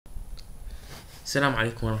السلام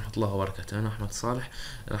عليكم ورحمة الله وبركاته. أنا أحمد صالح،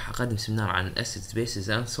 راح أقدم سمينار عن Acids, Bases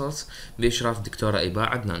and Salts بإشراف الدكتورة إيباء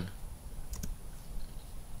عدنان.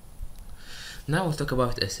 Now we'll talk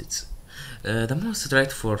about acids. The most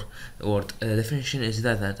straightforward definition is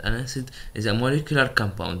that an acid is a molecular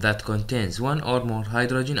compound that contains one or more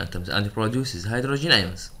hydrogen atoms and produces hydrogen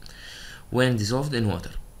ions when dissolved in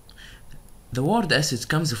water. The word acid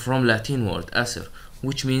comes from Latin word acer,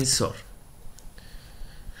 which means sour.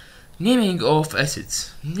 Naming of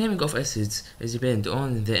acids is depend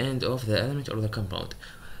on the end of the element or the compound.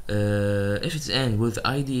 If it's end with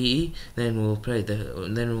IDE, then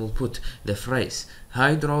we'll put the phrase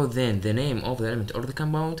hydro, then the name of the element or the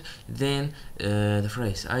compound, then the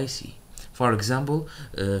phrase IC. For example,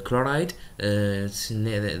 chloride,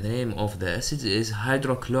 the name of the acid is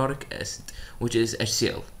hydrochloric acid, which is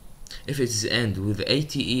HCl. If it is end with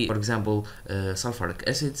ATE, for example, sulfuric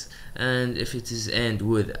acids, and if it is end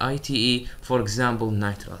with ITE, for example,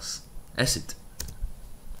 nitrous acid.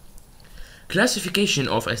 Classification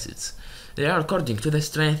of acids. They are according to the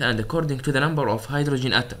strength and according to the number of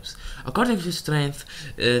hydrogen atoms. According to strength,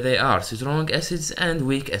 they are strong acids and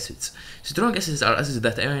weak acids. Strong acids are acids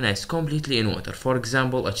that ionize completely in water, for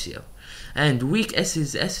example, HCl. And weak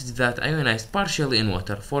acids, acids that ionize partially in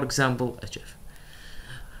water, for example, HF.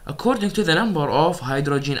 According to the number of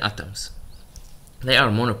hydrogen atoms, they are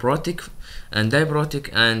monoprotic and diprotic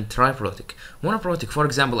and triprotic. Monoprotic, for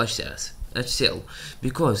example, HCl,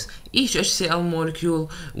 because each HCl molecule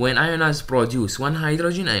when ionized produce one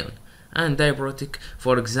hydrogen ion, and diprotic,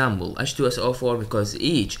 for example, H2SO4, because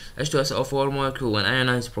each H2SO4 molecule when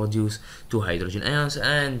ionized produce two hydrogen ions,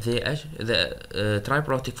 and the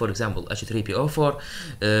triprotic, for example,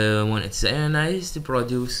 H3PO4, when it's ionized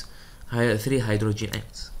produce three hydrogen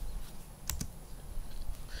ions.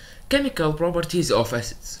 Chemical properties of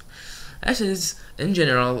acids. Acids in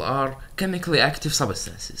general are chemically active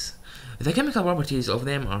substances. The chemical properties of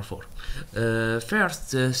them are four.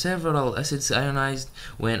 First, several acids ionized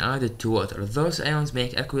when added to water. Those ions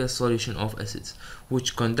make aqueous solution of acids,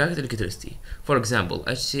 which conduct electricity. For example,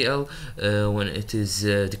 HCl when it is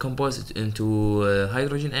decomposed into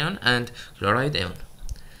hydrogen ion and chloride ion.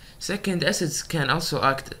 Second, acids can also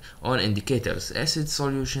act on indicators. Acid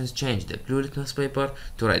solutions change the blue litmus paper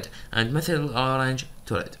to red and methyl orange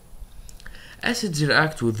to red. Acids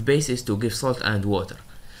react with bases to give salt and water.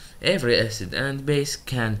 Every acid and base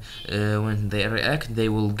can, when they react, they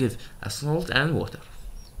will give a salt and water.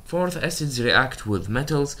 Fourth, acids react with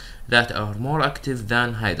metals that are more active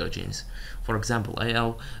than hydrogens. For example,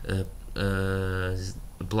 Al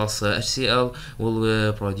plus HCl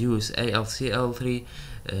will produce AlCl3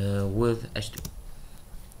 with H2.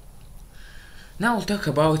 Now we'll talk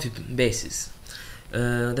about bases.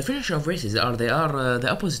 Definition of bases are they are the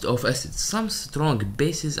opposite of acids. Some strong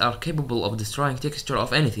bases are capable of destroying texture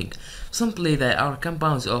of anything. Simply they are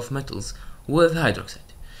compounds of metals with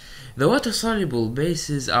hydroxide. The water-soluble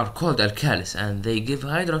bases are called alkalis and they give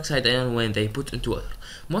hydroxide ion when they put into water.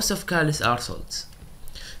 Most of alkalis are salts.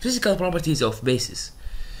 Physical properties of bases.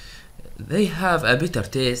 They have a bitter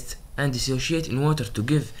taste and dissociate in water to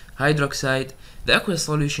give hydroxide. The aqueous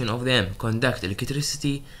solution of them conduct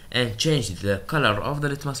electricity and change the color of the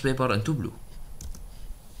litmus paper into blue.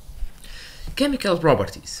 Chemical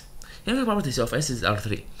properties. Chemical properties of acids are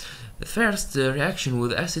three. The first, reaction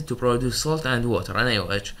with acid to produce salt and water,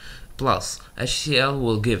 NaOH plus HCl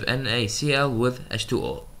will give NaCl with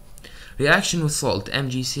H2O. Reaction with salt,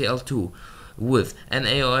 MgCl2 with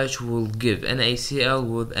NaOH will give NaCl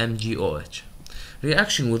with MgOH.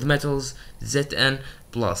 Reaction with metals, Zn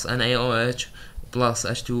plus NaOH plus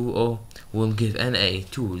H2O will give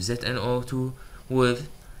Na2ZnO2 with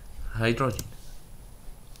hydrogen.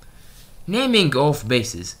 Naming of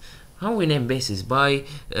bases. How we name bases? By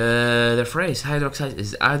the phrase hydroxide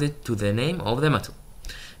is added to the name of the metal.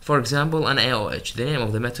 For example, NaOH, the name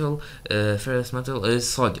of the metal, first metal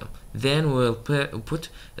is sodium. Then we'll put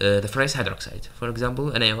the phrase hydroxide. For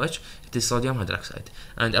example, NaOH, it is sodium hydroxide,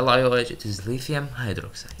 and LiOH, it is lithium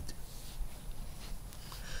hydroxide.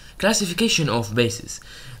 Classification of bases.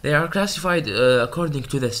 They are classified according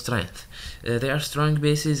to the strength. They are strong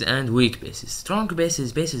bases and weak bases. Strong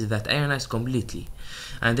bases, bases that ionize completely,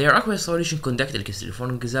 and their aqueous solution conduct electricity. For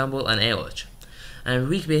example, NaOH. And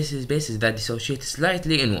weak bases, bases that dissociate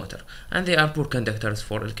slightly in water, and they are poor conductors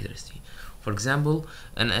for electricity. For example,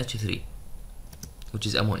 NH3, which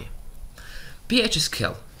is ammonia. pH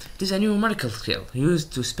scale. It is a numerical scale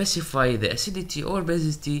used to specify the acidity or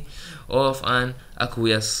basicity of an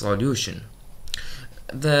aqueous solution.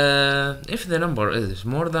 if the number is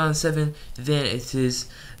more than 7, then it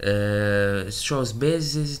shows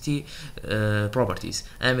basicity properties,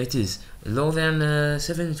 and it is lower than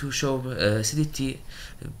 7 to show acidity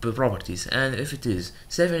properties, and if it is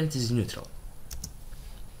 7 it is neutral.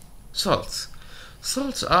 Salts.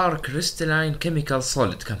 Salts are crystalline chemical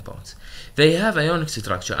solid compounds. They have ionic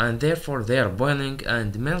structure and therefore their boiling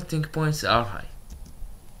and melting points are high.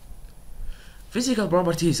 Physical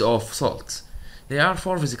properties of salts. There are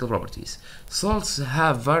 4 physical properties. Salts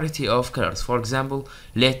have variety of colors. For example,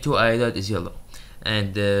 lead 2 iodide is yellow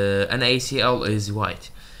and NaCl is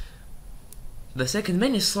white. The second,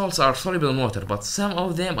 many salts are soluble in water, but some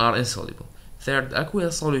of them are insoluble. Third,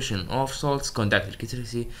 aqueous solution of salts conduct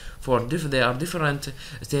electricity. There are different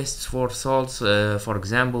tests for salts, for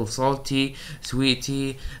example, salty,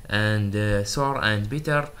 sweety, and sour and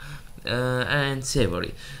bitter, and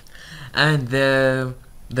savory. And the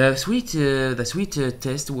sweet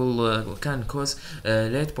test can cause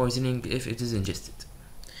lead poisoning if it is ingested.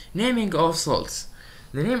 Naming of salts.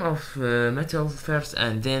 The name of metal first,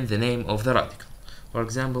 and then the name of the radical. For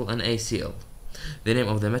example, NaCl. The name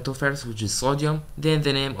of the metal first, which is sodium, then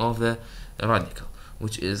the name of the radical,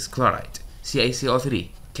 which is chloride. CaCO3.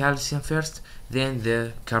 Calcium first, then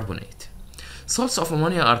the carbonate. Salts of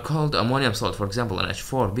ammonia are called ammonium salt. For example,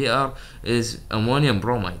 NH4Br is ammonium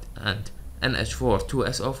bromide, and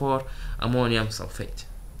NH4,2SO4 ammonium sulfate.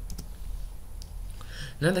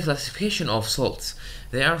 Now the classification of salts.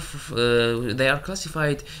 They are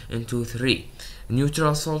classified into 3: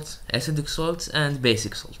 neutral salts, acidic salts, and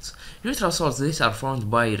basic salts. Neutral salts, these are formed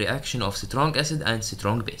by reaction of strong acid and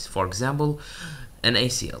strong base. For example,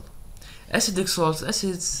 NaCl. Acidic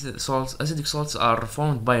salts are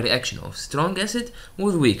formed by reaction of strong acid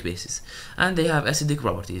with weak bases, and they have acidic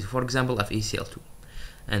properties. For example, FeCl2.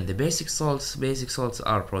 And the basic salts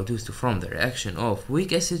are produced from the reaction of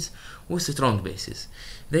weak acids with strong bases.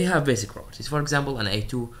 They have basic properties. For example,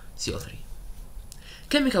 Na2CO3.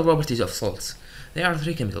 Chemical properties of salts. There are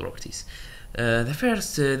 3 chemical properties. The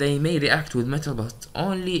first, they may react with metal, but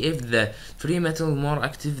only if the free metal more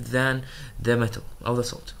active than the metal of the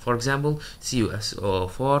salt. For example,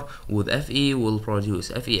 CuSO4 with Fe will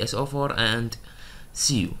produce FeSO4 and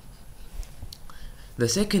Cu. The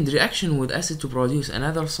second, reaction with acid to produce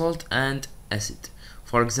another salt and acid.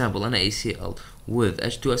 For example, NaCl with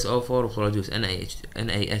H2SO4 will produce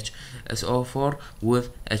NaHSO4 with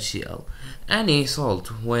HCl. Any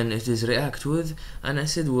salt, when it is react with an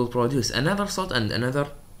acid, will produce another salt and another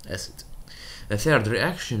acid. The third,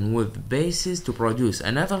 reaction with bases to produce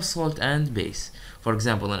another salt and base. For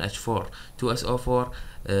example, NH4,2SO4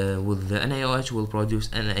 with the NaOH will produce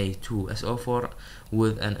Na2SO4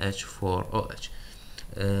 with NH4OH.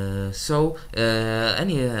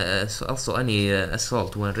 Any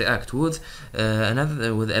salt when react with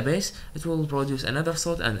a base, it will produce another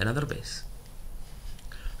salt and another base.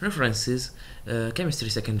 References: Chemistry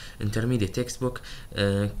Second Intermediate Textbook,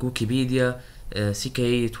 Wikipedia,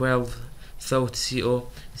 CK12, Thought.co,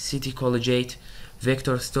 City Collegiate,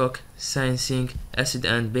 Vector Stock, Sciencing, Acid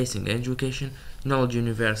and Basing Education, Knowledge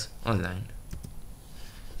Universe Online.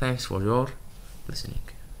 Thanks for your listening.